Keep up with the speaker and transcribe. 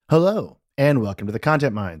Hello, and welcome to the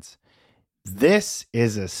Content Mines. This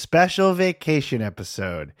is a special vacation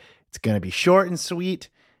episode. It's going to be short and sweet,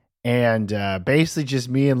 and basically just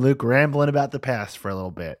me and Luke rambling about the past for a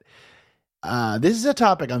little bit. This is a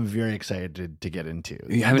topic I'm very excited to get into.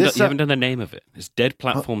 You haven't done the name of it. It's Dead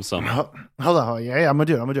Platform Summer. Hold on. Yeah, I'm going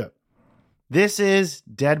to do it. This is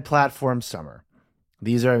Dead Platform Summer.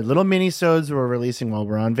 These are little mini-sodes we're releasing while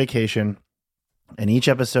we're on vacation, and each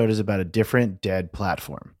episode is about a different dead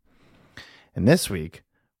platform. And this week,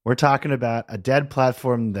 we're talking about a dead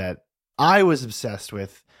platform that I was obsessed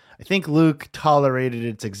with. I think Luke tolerated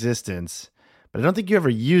its existence, but I don't think you ever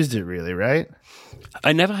used it really, right?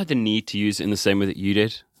 I never had the need to use it in the same way that you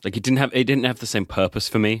did. Like it didn't have the same purpose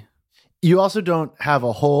for me. You also don't have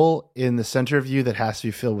a hole in the center of you that has to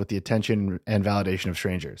be filled with the attention and validation of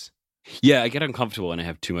strangers. Yeah, I get uncomfortable when I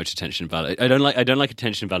have too much attention I don't like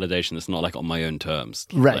attention validation that's not like on my own terms.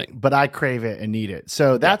 Right, but I crave it and need it.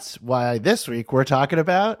 So that's why this week we're talking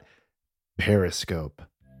about Periscope.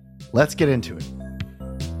 Let's get into it.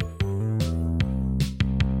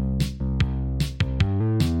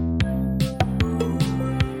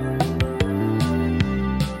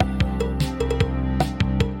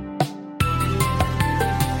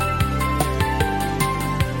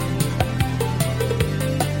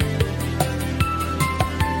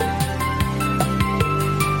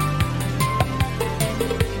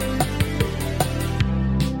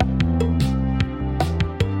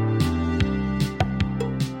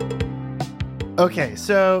 Okay,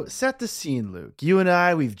 so set the scene, Luke. You and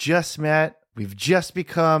I, we've just met. We've just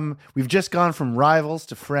gone from rivals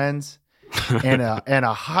to friends, and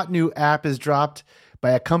a hot new app is dropped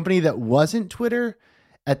by a company that wasn't Twitter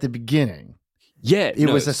at the beginning. Yeah, it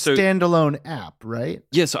was a standalone app, right?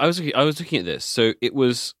 Yeah, so I was looking at this. So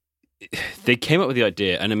they came up with the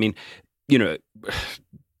idea, and I mean,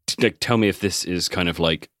 tell me if this is kind of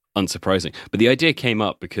like unsurprising, but the idea came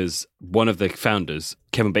up because one of the founders,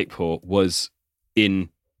 Kevin Bakepour, was in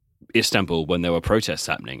Istanbul when there were protests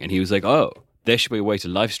happening, and he was like, oh, there should be a way to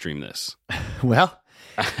live stream this. Well,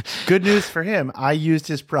 good news for him. I used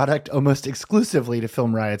his product almost exclusively to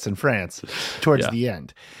film riots in France towards the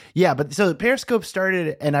end. Yeah, but so Periscope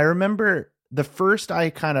started, and I remember the first I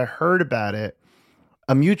kind of heard about it,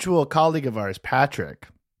 a mutual colleague of ours, Patrick,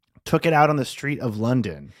 took it out on the street of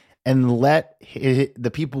London and let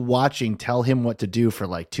the people watching tell him what to do for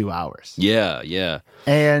like 2 hours. Yeah.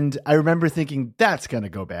 And I remember thinking that's going to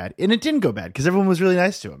go bad. And it didn't go bad because everyone was really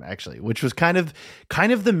nice to him, actually, which was kind of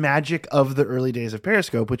the magic of the early days of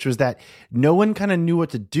Periscope, which was that no one kind of knew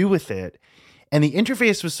what to do with it. And the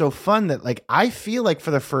interface was so fun that like I feel like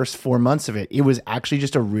for the first 4 months of it was actually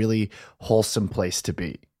just a really wholesome place to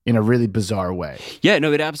be in a really bizarre way. Yeah,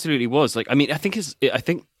 no, it absolutely was. Like, I mean, I think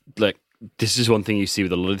this is one thing you see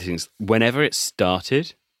with a lot of things. Whenever it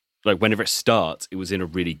starts, it was in a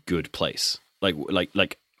really good place. Like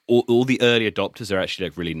all the early adopters are actually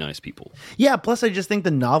like really nice people. Yeah. Plus, I just think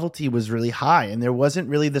the novelty was really high, and there wasn't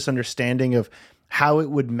really this understanding of how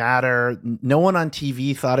it would matter. No one on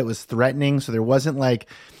TV thought it was threatening, so there wasn't like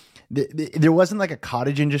a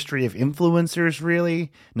cottage industry of influencers.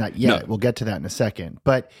 Really, not yet. No. We'll get to that in a second,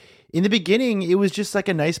 but. In the beginning, it was just like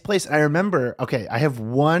a nice place. I remember, I have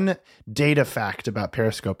one data fact about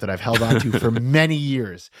Periscope that I've held on to for many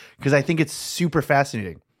years because I think it's super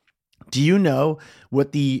fascinating. Do you know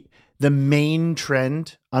what the main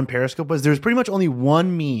trend on Periscope was? There's pretty much only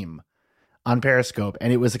one meme on Periscope,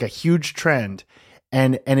 and it was like a huge trend.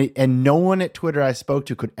 And no one at Twitter I spoke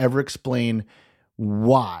to could ever explain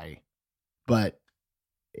why. But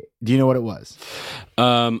do you know what it was?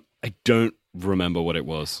 I don't remember what it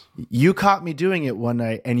was. You caught me doing it one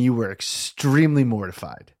night and you were extremely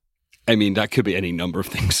mortified. I mean, that could be any number of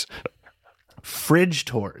things. Fridge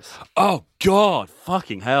tours. Oh God,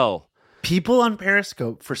 fucking hell. People on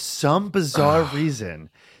Periscope, for some bizarre reason,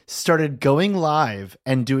 started going live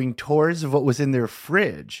and doing tours of what was in their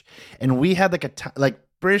fridge. And we had like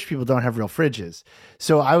British people don't have real fridges.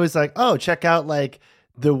 So I was like, oh, check out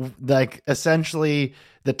essentially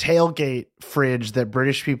the tailgate fridge that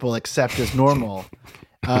British people accept as normal.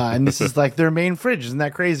 And this is like their main fridge. Isn't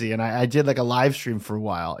that crazy? And I did like a live stream for a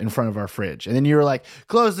while in front of our fridge. And then you were like,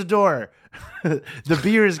 close the door. The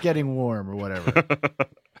beer is getting warm or whatever.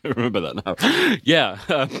 I remember that now. Yeah.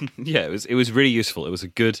 It was really useful. It was a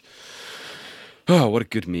good, what a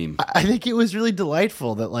good meme. I think it was really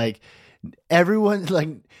delightful that like everyone, like,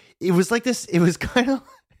 it was like this, it was kind of,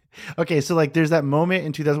 Okay, so like there's that moment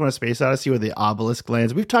in 2001: A Space Odyssey where the obelisk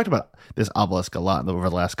lands. We've talked about this obelisk a lot over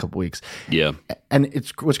the last couple weeks. Yeah. And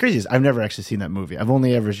it's what's crazy is I've never actually seen that movie. I've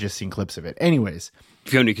only ever just seen clips of it. Anyways.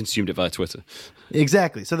 If you only consumed it via Twitter.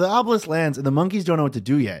 Exactly. So the obelisk lands and the monkeys don't know what to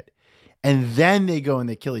do yet. And then they go and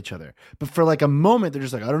they kill each other. But for like a moment, they're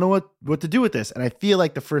just like, I don't know what to do with this. And I feel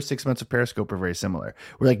like the first 6 months of Periscope are very similar.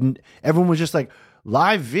 Where like everyone was just like,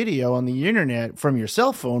 live video on the internet from your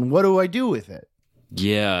cell phone. What do I do with it?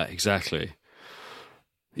 Yeah, exactly.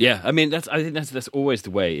 Yeah, I mean I think that's always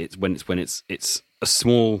the way. It's when it's a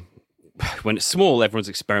small. When it's small, everyone's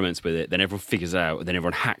experiments with it. Then everyone figures it out, and then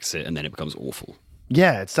everyone hacks it, and then it becomes awful.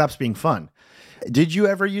 Yeah, it stops being fun. Did you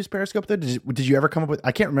ever use Periscope though? Did you ever come up with?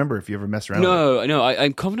 I can't remember if you ever messed around. No.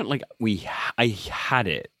 I'm confident. Like I had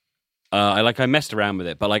it. I messed around with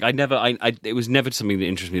it, but like it was never something that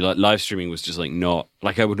interested me. Like live streaming was just like not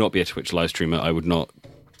like I would not be a Twitch live streamer. I would not.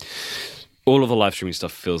 All of the live streaming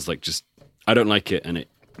stuff feels like just I don't like it, and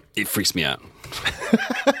it freaks me out.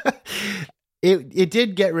 It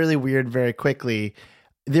did get really weird very quickly.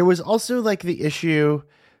 There was also like the issue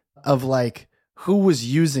of like who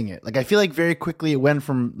was using it. Like I feel like very quickly it went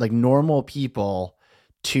from like normal people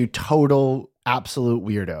to total absolute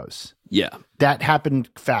weirdos. Yeah. That happened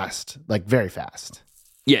fast, like very fast.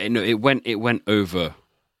 Yeah, no, it went over.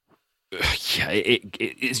 Yeah,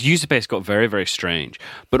 its user base got very, very strange.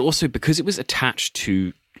 But also because it was attached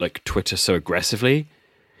to like Twitter so aggressively.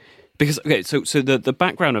 Because okay, so the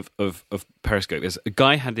background of Periscope is a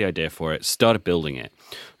guy had the idea for it, started building it.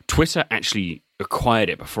 Twitter actually acquired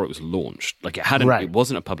it before it was launched. Like it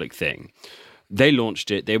wasn't a public thing. They launched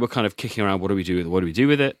it. They were kind of kicking around. What do we do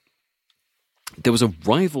with it? There was a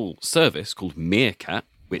rival service called Meerkat,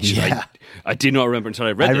 which I did not remember until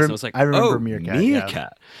I read this. And I was like, I remember Meerkat. Yeah.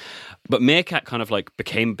 But Meerkat kind of like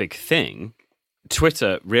became a big thing.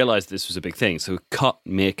 Twitter realized this was a big thing, so cut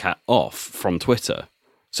Meerkat off from Twitter.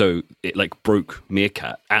 So it like broke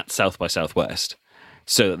Meerkat at South by Southwest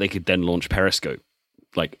so that they could then launch Periscope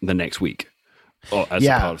like the next week as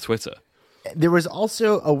a part of Twitter. There was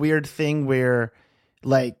also a weird thing where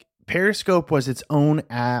like Periscope was its own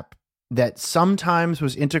app that sometimes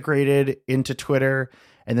was integrated into Twitter,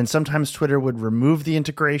 and then sometimes Twitter would remove the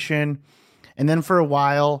integration. And then for a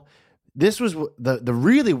while, this was the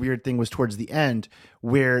really weird thing was towards the end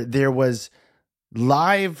where there was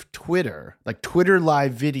live Twitter, like Twitter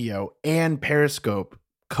live video and Periscope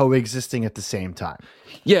coexisting at the same time.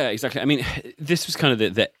 Yeah, exactly. I mean, this was kind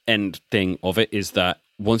of the end thing of it is that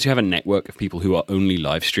once you have a network of people who are only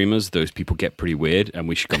live streamers, those people get pretty weird, and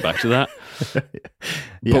we should come back to that.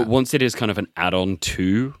 Yeah. But once it is kind of an add-on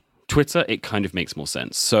to Twitter, it kind of makes more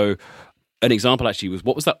sense. So an example actually was,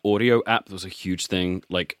 what was that audio app that was a huge thing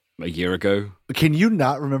like a year ago? Can you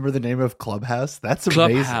not remember the name of Clubhouse? That's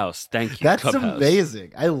amazing. Clubhouse, thank you. That's Clubhouse.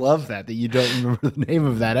 Amazing. I love that you don't remember the name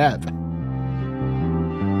of that app.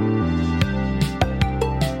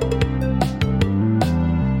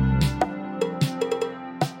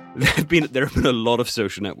 There have been a lot of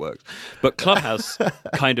social networks, but Clubhouse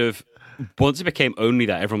kind of, once it became only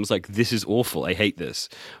that, everyone was like, this is awful, I hate this.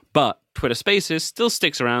 But Twitter Spaces still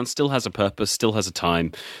sticks around, still has a purpose, still has a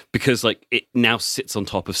time, because like it now sits on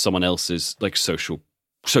top of someone else's like social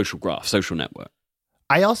graph, social network.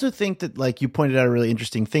 I also think that like you pointed out a really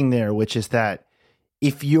interesting thing there, which is that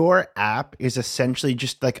if your app is essentially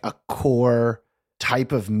just like a core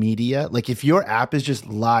type of media, like if your app is just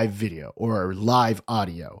live video or live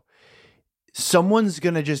audio, someone's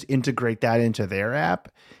going to just integrate that into their app.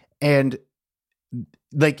 And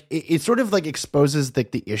like, it sort of like exposes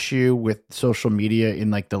like the issue with social media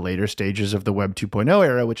in like the later stages of the Web 2.0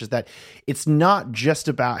 era, which is that it's not just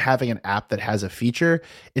about having an app that has a feature.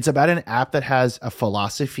 It's about an app that has a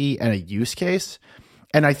philosophy and a use case.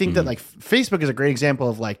 And I think that like Facebook is a great example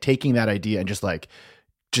of like taking that idea and just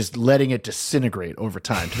letting it disintegrate over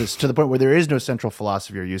time to the point where there is no central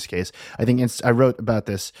philosophy or use case. I think I wrote about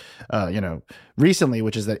this, recently,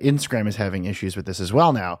 which is that Instagram is having issues with this as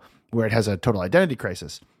well now, where it has a total identity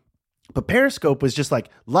crisis. But Periscope was just like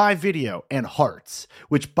live video and hearts,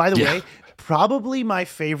 which, by the way, probably my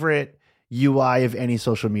favorite UI of any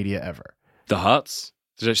social media ever. The hearts?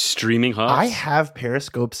 Just streaming hearts? I have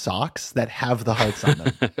Periscope socks that have the hearts on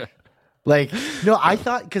them. Like, no, I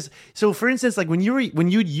thought, so for instance, like when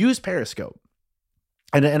you'd use Periscope,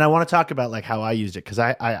 and I want to talk about like how I used it, because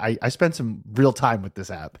I spent some real time with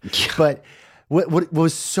this app. But what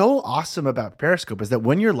was so awesome about Periscope is that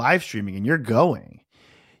when you're live streaming and you're going,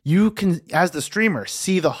 you can, as the streamer,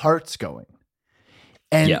 see the hearts going.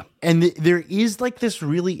 And there is like this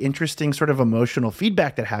really interesting sort of emotional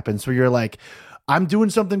feedback that happens where you're like, I'm doing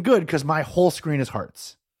something good because my whole screen is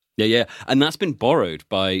hearts. Yeah, yeah. And that's been borrowed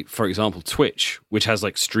by, for example, Twitch, which has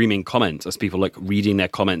like streaming comments as people like reading their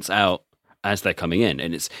comments out as they're coming in.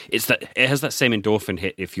 And it's that it has that same endorphin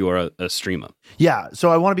hit if you're a streamer. Yeah, so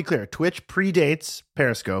I want to be clear. Twitch predates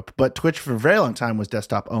Periscope, but Twitch for a very long time was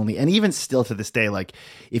desktop only. And even still to this day, like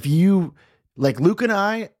if you like Luke and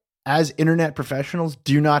I as internet professionals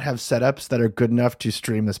do not have setups that are good enough to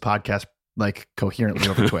stream this podcast like coherently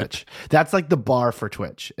over Twitch. That's like the bar for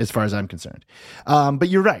Twitch as far as I'm concerned. But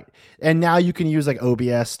you're right. And now you can use like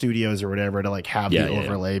OBS studios or whatever to like have the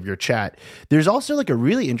overlay of your chat. There's also like a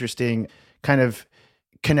really interesting kind of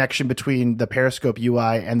connection between the Periscope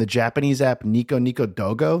UI and the Japanese app Nico Nico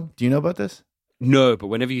Dogo. Do you know about this? No, but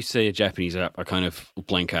whenever you say a Japanese app, I kind of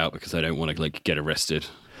blank out because I don't want to like get arrested.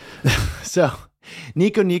 So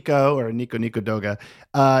Nico Nico or Nico Nico Doga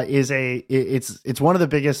it's one of the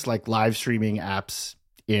biggest like live streaming apps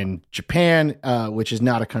in Japan, which is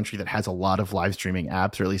not a country that has a lot of live streaming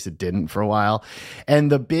apps, or at least it didn't for a while.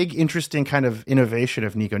 And the big interesting kind of innovation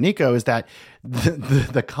of Nico Nico is that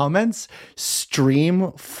the comments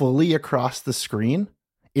stream fully across the screen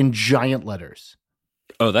in giant letters.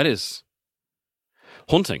 Oh, that is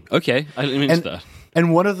haunting. Okay, I didn't mean that.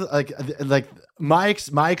 And one of the like my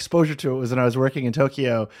exposure to it was when I was working in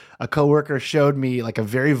Tokyo. A coworker showed me like a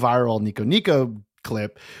very viral Nico Nico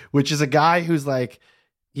clip, which is a guy who's like,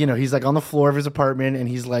 you know, he's like on the floor of his apartment and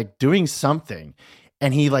he's like doing something,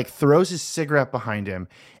 and he like throws his cigarette behind him,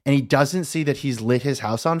 and he doesn't see that he's lit his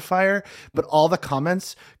house on fire. But all the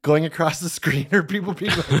comments going across the screen are people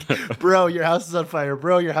being like, "Bro, your house is on fire!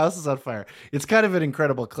 Bro, your house is on fire!" It's kind of an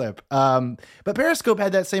incredible clip. But Periscope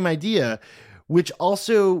had that same idea, which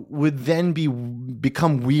also would then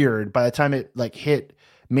become weird by the time it like hit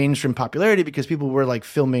mainstream popularity, because people were like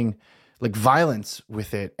filming like violence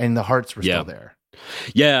with it, and the hearts were still there.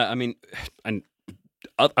 Yeah, I mean, and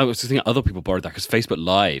I was thinking other people borrowed that because Facebook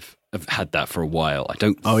Live have had that for a while. I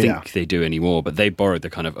don't think they do anymore, but they borrowed the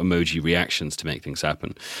kind of emoji reactions to make things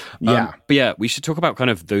happen. But yeah, we should talk about kind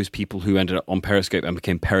of those people who ended up on Periscope and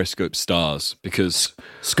became Periscope stars, because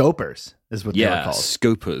Scopers is what they were called.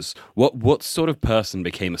 Scopers. What sort of person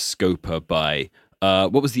became a scoper by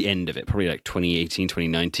what was the end of it? Probably like 2018,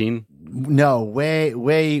 2019? No,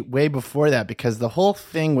 way before that, because the whole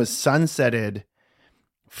thing was sunsetted.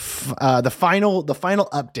 The final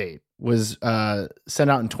update was sent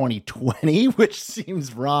out in 2020, which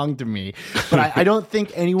seems wrong to me. But I don't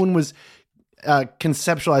think anyone was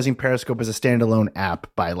conceptualizing Periscope as a standalone app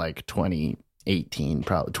by like 2018,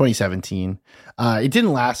 probably 2017. It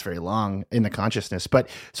didn't last very long in the consciousness. But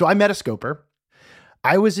so I met a scoper.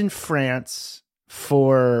 I was in France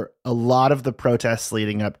for a lot of the protests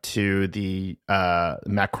leading up to the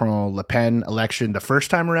Macron-Le Pen election the first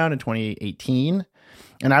time around in 2018.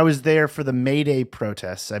 And I was there for the May Day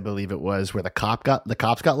protests, I believe it was, where the cops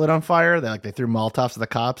got lit on fire. They threw Molotovs at the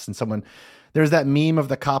cops, and there's that meme of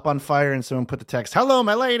the cop on fire, and someone put the text, "Hello,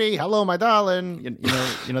 my lady. Hello, my darling."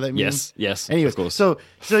 You know that meme? Yes. Anyways, of course. so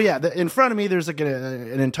yeah, in front of me, there's like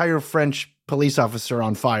an entire French police officer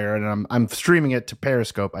on fire, and I'm streaming it to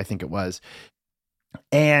Periscope, I think it was.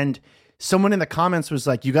 And someone in the comments was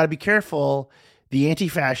like, "You got to be careful. The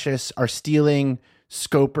anti-fascists are stealing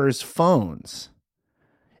scopers' phones."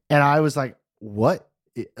 And I was like, "What?"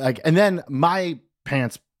 And then my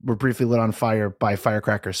pants were briefly lit on fire by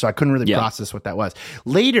firecrackers, so I couldn't really process what that was.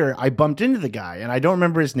 Later, I bumped into the guy, and I don't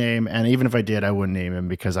remember his name. And even if I did, I wouldn't name him,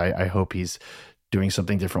 because I hope he's doing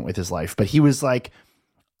something different with his life. But he was like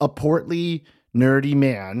a portly, nerdy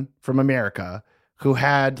man from America who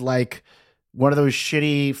had like one of those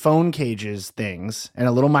shitty phone cages things and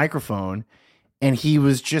a little microphone, and he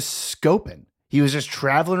was just scoping. He was just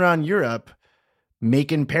traveling around Europe,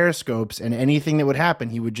 making periscopes, and anything that would happen,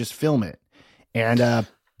 he would just film it. And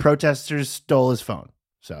protesters stole his phone.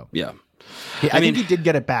 So yeah, I think he did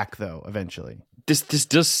get it back though eventually. This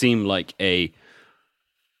does seem like a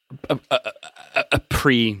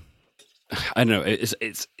pre. I don't know.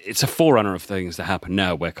 It's a forerunner of things that happen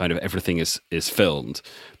now, where kind of everything is filmed,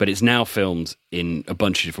 but it's now filmed in a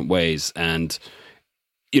bunch of different ways, and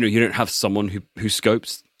you don't have someone who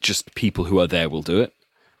scopes. Just people who are there will do it,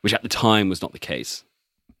 which at the time was not the case.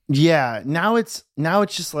 Yeah, now it's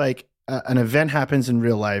just like an event happens in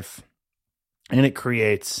real life, and it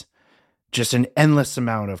creates just an endless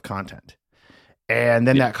amount of content. And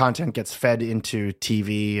then that content gets fed into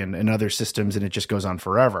TV and other systems, and it just goes on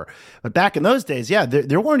forever. But back in those days,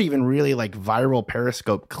 there weren't even really like viral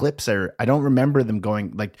Periscope clips. I don't remember them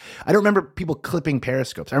going like, I don't remember people clipping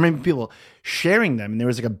Periscopes. I remember people sharing them, and there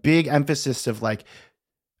was like a big emphasis of like,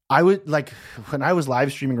 I would like, when I was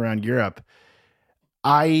live streaming around Europe,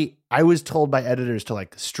 I was told by editors to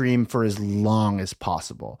like stream for as long as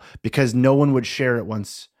possible because no one would share it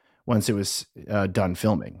once it was done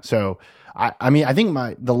filming. So I mean, I think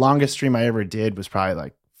the longest stream I ever did was probably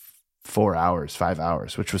like 4 hours, 5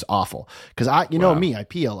 hours, which was awful because you know me, I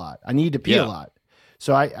pee a lot. I need to pee a lot.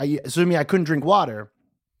 So I couldn't drink water.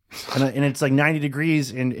 And it's like 90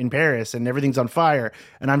 degrees in Paris and everything's on fire.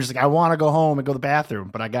 And I'm just like, I want to go home and go to the bathroom,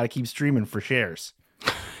 but I got to keep streaming for shares.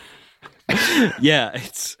 Yeah,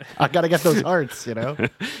 I got to get those hearts, you know?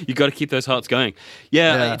 You got to keep those hearts going.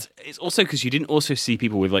 Yeah. It's also because you didn't also see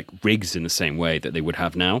people with like rigs in the same way that they would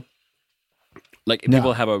have now. Like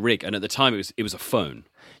people have a rig, and at the time it was a phone.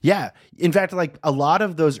 Yeah. In fact, like a lot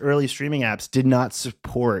of those early streaming apps did not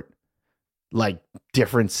support like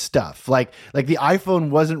different stuff. Like the iPhone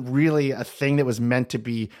wasn't really a thing that was meant to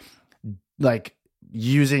be like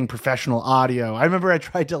using professional audio. I remember I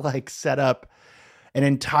tried to like set up an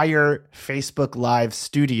entire Facebook Live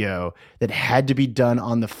studio that had to be done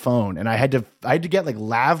on the phone, and I had to get like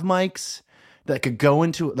lav mics that could go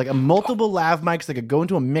into like multiple lav mics that could go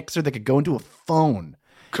into a mixer that could go into a phone.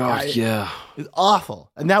 God, yeah, it's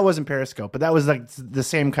awful. And that wasn't Periscope, but that was like the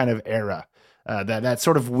same kind of era. That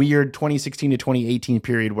sort of weird 2016 to 2018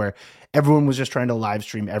 period where everyone was just trying to live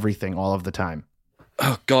stream everything all of the time.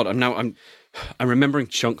 Oh God, I'm remembering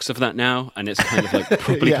chunks of that now, and it's kind of like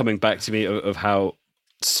properly coming back to me of how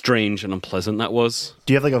strange and unpleasant that was.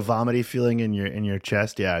 Do you have like a vomity feeling in your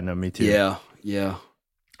chest? Yeah, no, me too. Yeah.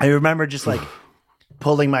 I remember just like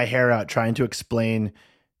pulling my hair out trying to explain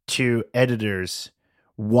to editors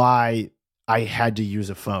why I had to use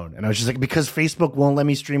a phone. And I was just like, because Facebook won't let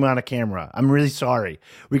me stream on a camera. I'm really sorry.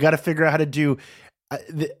 We got to figure out how to do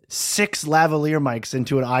 6 lavalier mics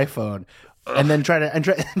into an iPhone and then try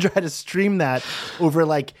to stream that over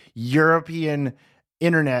like European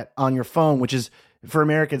internet on your phone, which is for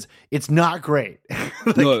Americans, it's not great.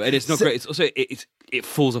 Like, no, and it's not great. It's also it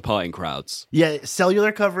falls apart in crowds. Yeah,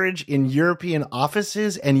 cellular coverage in European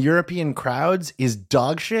offices and European crowds is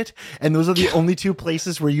dog shit, and those are the only 2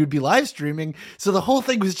 places where you'd be live streaming. So the whole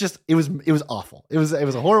thing was just it was awful. It was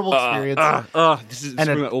a horrible experience. This is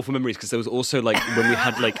bringing back awful memories because there was also like when we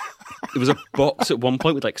had like there was a box at one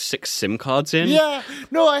point with like 6 SIM cards in. Yeah,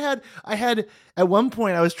 no, I had at one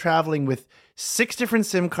point I was traveling with 6 different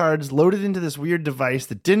SIM cards loaded into this weird device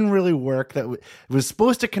that didn't really work, that was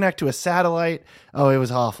supposed to connect to a satellite. Oh, it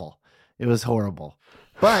was awful. It was horrible.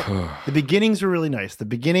 But the beginnings were really nice. The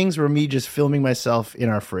beginnings were me just filming myself in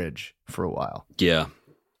our fridge for a while. Yeah.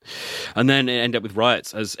 And then it ended up with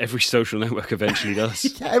riots, as every social network eventually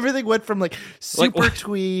does. Yeah, everything went from like super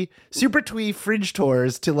twee fridge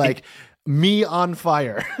tours to like me on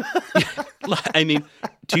fire. I mean,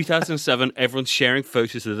 2007, everyone's sharing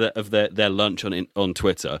photos of their lunch on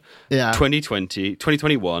Twitter. Yeah.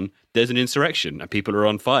 2021, there's an insurrection and people are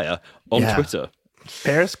on fire on Twitter.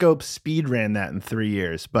 Periscope speed ran that in 3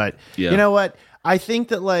 years. But you know what? I think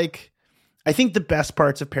the best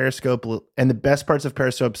parts of Periscope and the best parts of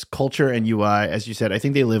Periscope's culture and UI, as you said, I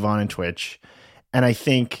think they live on in Twitch. And I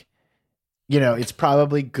think, it's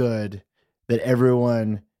probably good that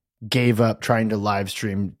everyone gave up trying to live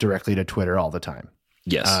stream directly to Twitter all the time.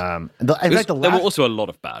 Yes. There were also a lot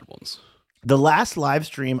of bad ones. The last live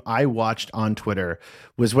stream I watched on Twitter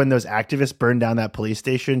was when those activists burned down that police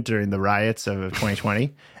station during the riots of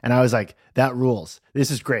 2020. And I was like, that rules.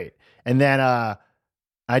 This is great. And then I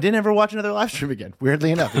didn't ever watch another live stream again.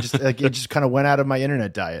 Weirdly enough, it just kind of went out of my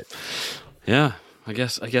internet diet. Yeah, I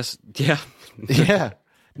guess. Yeah. Yeah.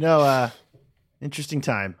 No, interesting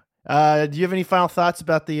time. Do you have any final thoughts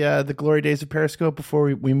about the glory days of Periscope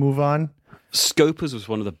before we move on? Scopers was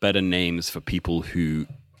one of the better names for people who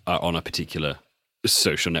are on a particular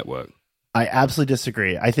social network. I absolutely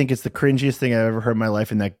disagree. I think it's the cringiest thing I've ever heard in my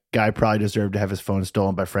life, and that guy probably deserved to have his phone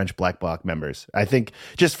stolen by French black bloc members. I think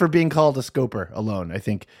just for being called a scoper alone, I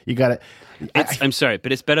think you got to... I'm sorry,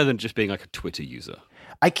 but it's better than just being like a Twitter user.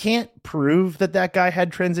 I can't prove that guy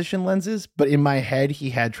had transition lenses, but in my head, he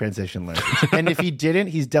had transition lenses. And if he didn't,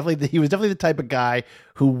 he was definitely the type of guy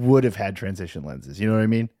who would have had transition lenses. You know what I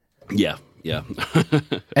mean? Yeah.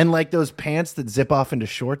 And like those pants that zip off into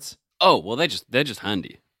shorts. Oh, well, they're just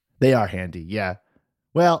handy. They are handy, yeah.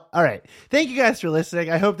 Well, all right. Thank you guys for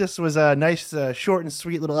listening. I hope this was a nice, short and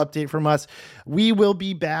sweet little update from us. We will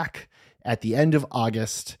be back at the end of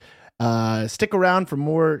August. Stick around for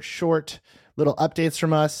more short little updates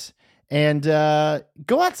from us. And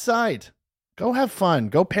go outside. Go have fun.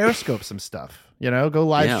 Go Periscope some stuff. Go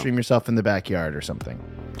live stream yourself in the backyard or something.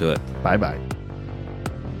 Do it. Bye-bye.